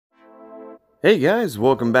Hey guys,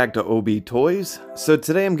 welcome back to OBTOYS. So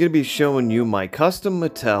today I'm going to be showing you my custom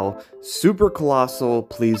Mattel Super Colossal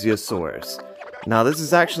Plesiosaurus. Now this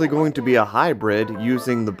is actually going to be a hybrid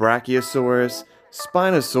using the Brachiosaurus,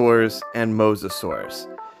 Spinosaurus, and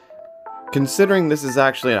Mosasaurus. Considering this is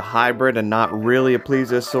actually a hybrid and not really a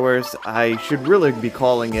Plesiosaurus, I should really be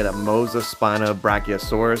calling it a Mosaspina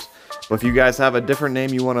Brachiosaurus. But if you guys have a different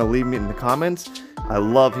name you want to leave me in the comments, I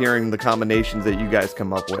love hearing the combinations that you guys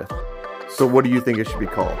come up with. So what do you think it should be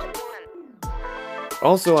called?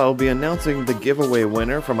 Also, I'll be announcing the giveaway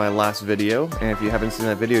winner from my last video, and if you haven't seen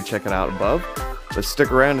that video, check it out above. But stick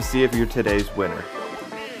around to see if you're today's winner.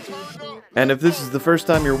 And if this is the first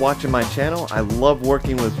time you're watching my channel, I love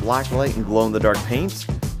working with Blacklight and glow-in-the-dark paints,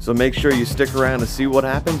 so make sure you stick around to see what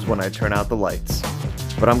happens when I turn out the lights.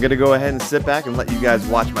 But I'm going to go ahead and sit back and let you guys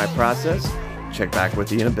watch my process. Check back with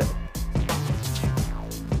you in a bit.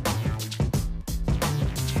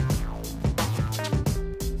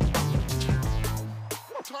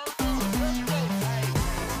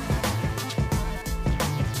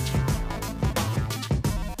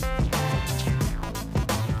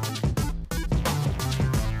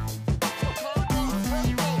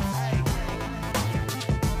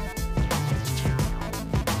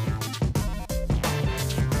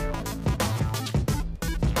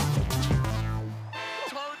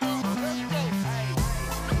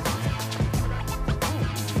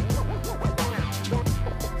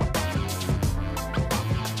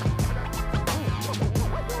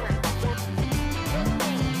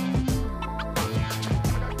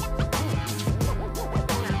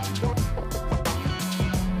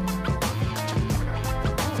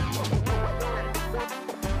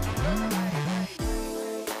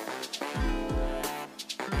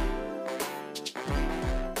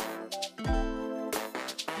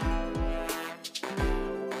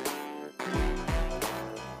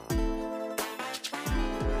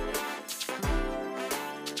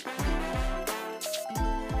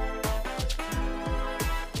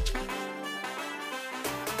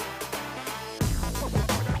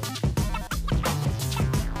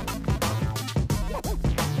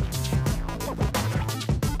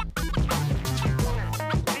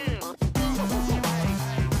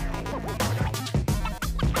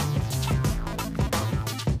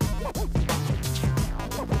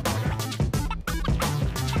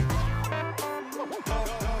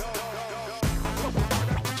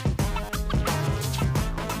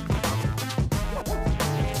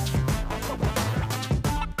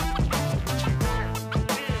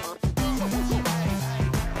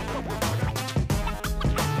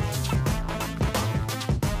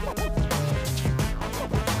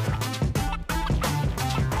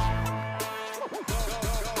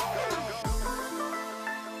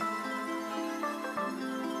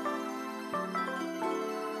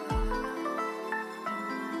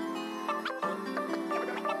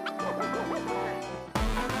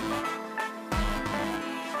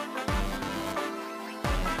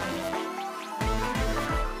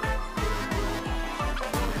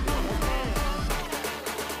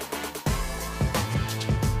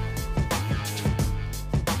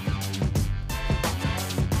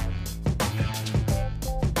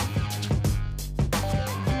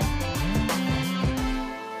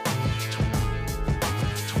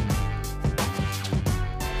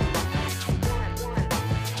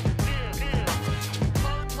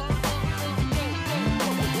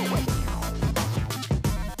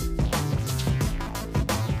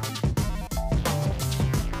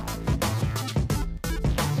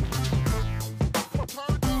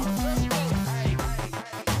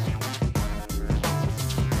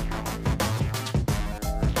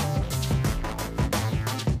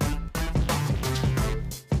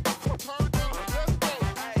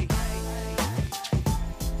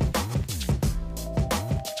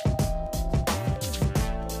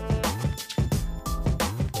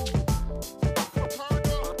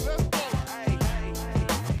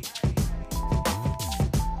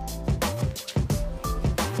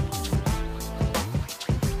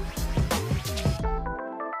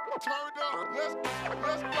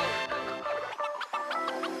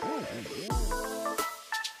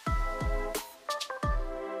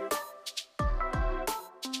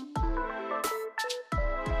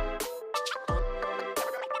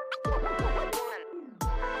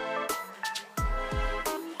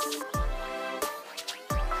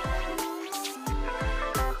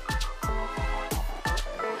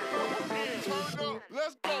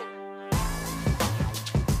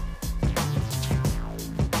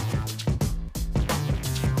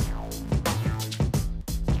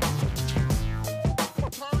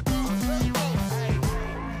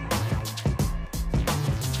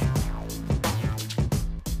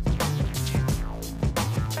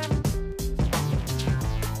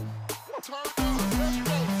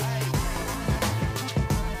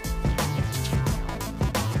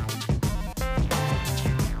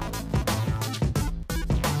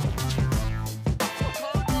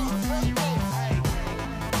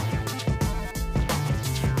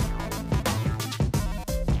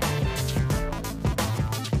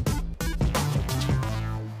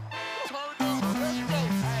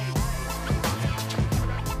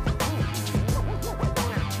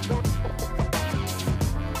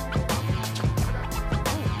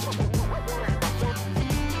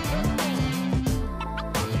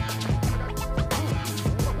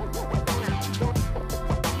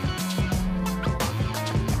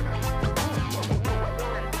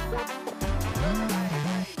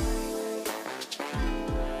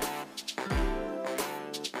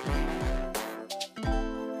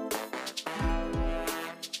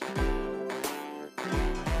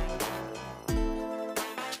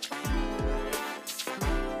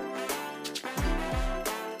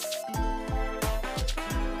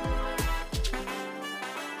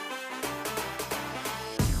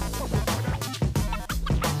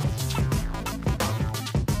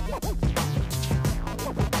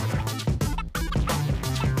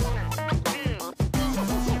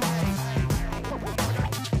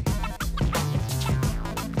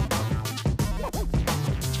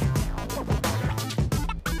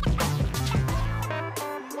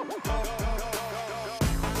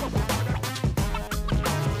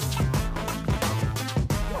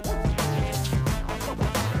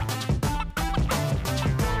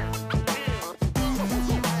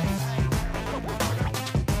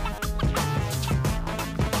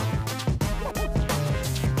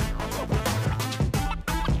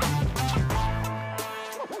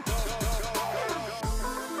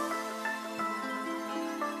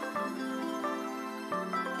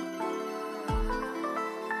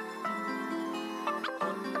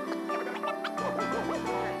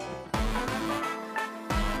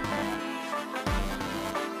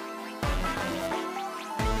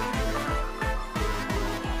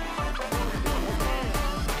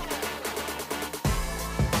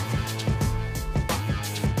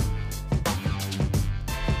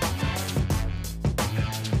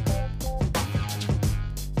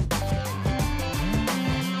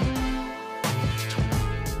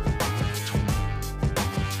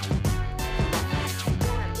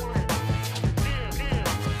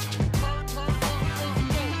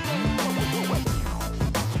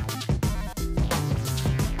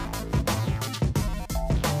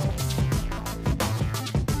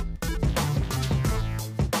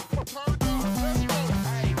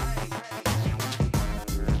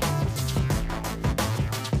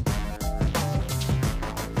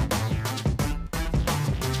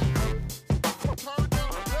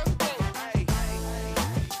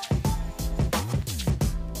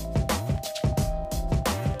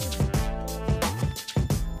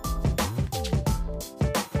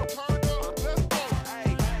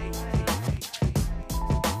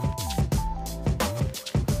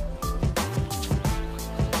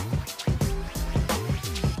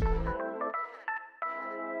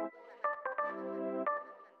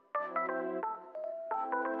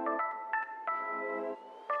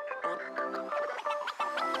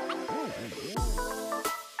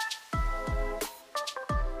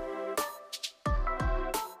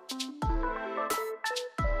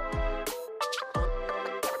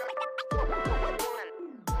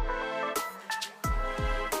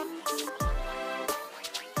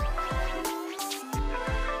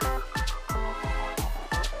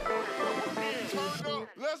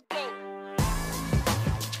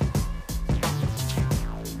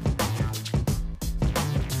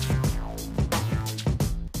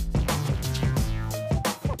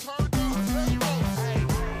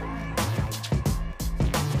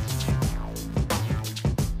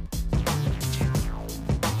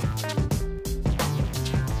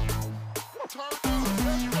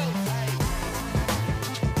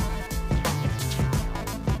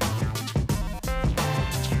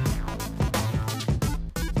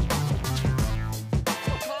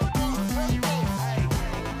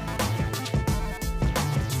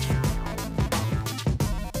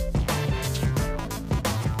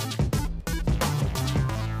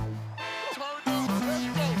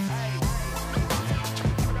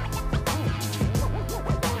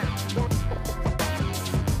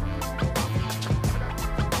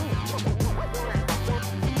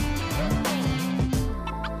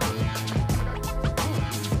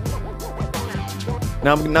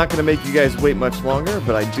 Now, I'm not going to make you guys wait much longer,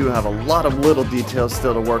 but I do have a lot of little details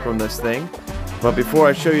still to work on this thing. But before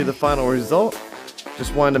I show you the final result,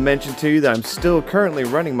 just wanted to mention to you that I'm still currently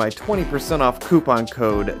running my 20% off coupon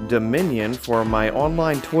code Dominion for my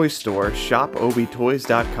online toy store,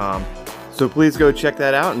 shopobtoys.com. So please go check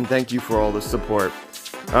that out, and thank you for all the support.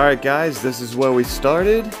 Alright guys, this is where we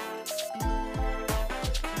started.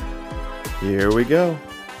 Here we go.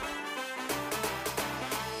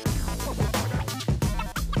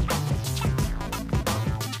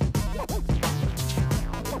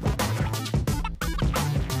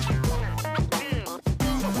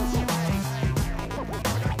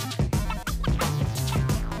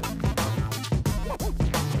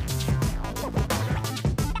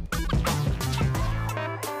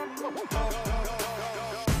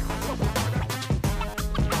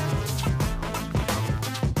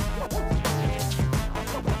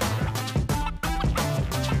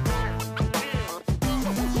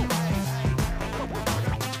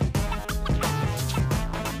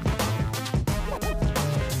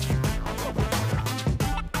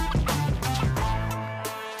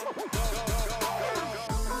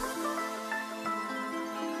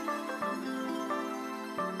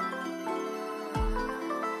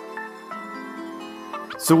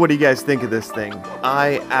 So what do you guys think of this thing?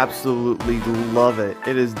 I absolutely love it.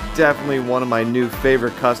 It is definitely one of my new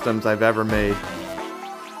favorite customs I've ever made.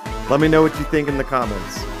 Let me know what you think in the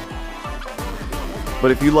comments.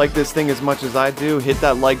 But if you like this thing as much as I do, hit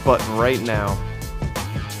that like button right now.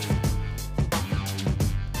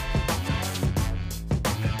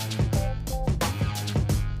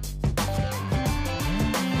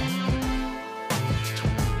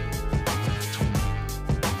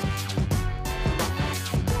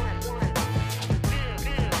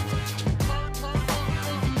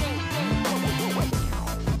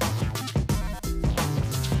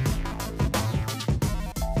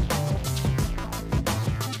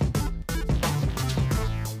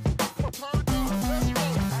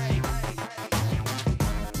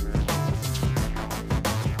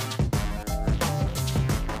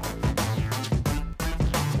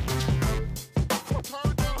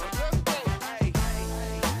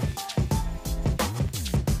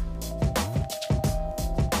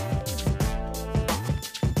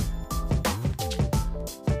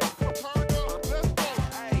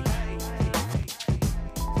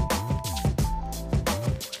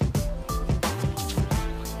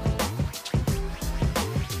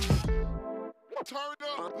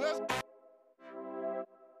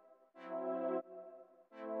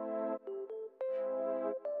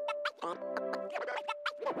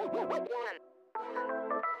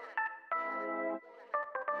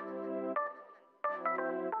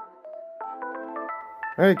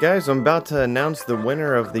 Alright guys, I'm about to announce the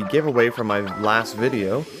winner of the giveaway from my last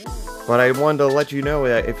video. But I wanted to let you know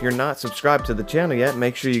that if you're not subscribed to the channel yet,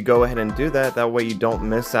 make sure you go ahead and do that. That way you don't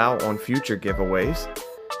miss out on future giveaways.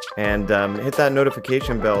 And hit that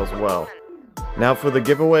notification bell as well. Now for the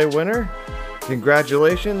giveaway winner,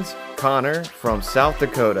 congratulations, Connor from South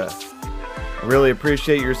Dakota. I really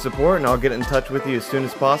appreciate your support, and I'll get in touch with you as soon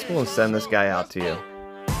as possible and send this guy out to you.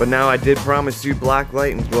 But now I did promise you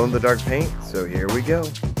blacklight and glow-in-the-dark paint, so here we go.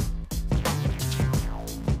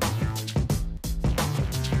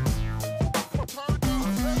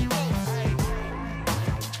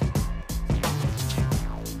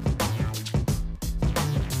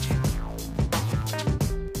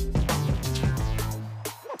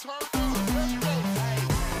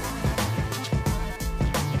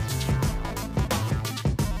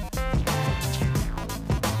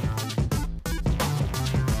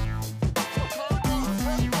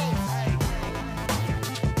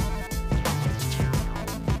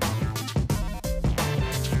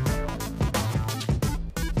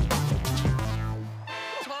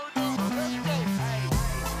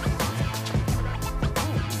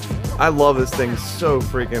 I love this thing so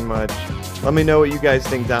freaking much. Let me know what you guys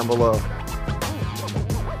think down below.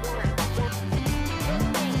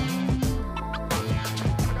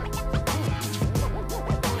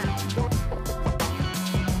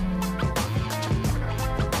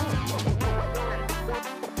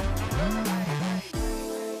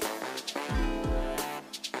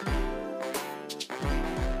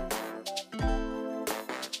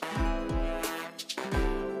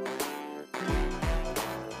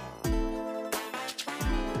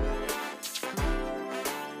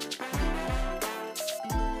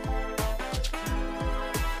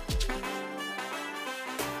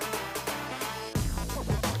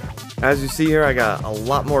 As you see here, I got a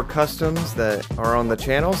lot more customs that are on the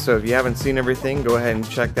channel, so if you haven't seen everything, go ahead and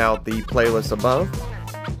check out the playlist above.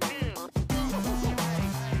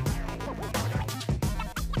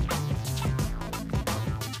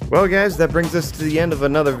 Well guys, that brings us to the end of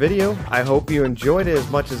another video. I hope you enjoyed it as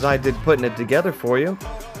much as I did putting it together for you.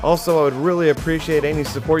 Also, I would really appreciate any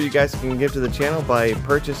support you guys can give to the channel by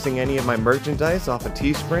purchasing any of my merchandise off of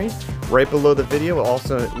Teespring. Right below the video,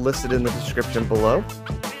 also listed in the description below.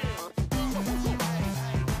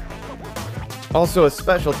 Also, a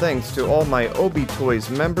special thanks to all my OBTOYS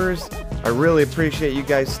members. I really appreciate you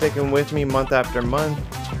guys sticking with me month after month.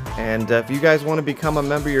 And if you guys want to become a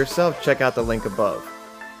member yourself, check out the link above.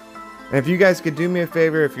 And if you guys could do me a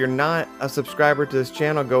favor, if you're not a subscriber to this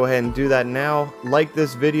channel, go ahead and do that now. Like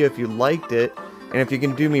this video if you liked it. And if you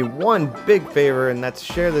can do me one big favor, and that's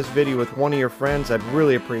share this video with one of your friends, I'd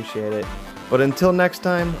really appreciate it. But until next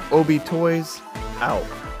time, OBTOYS out.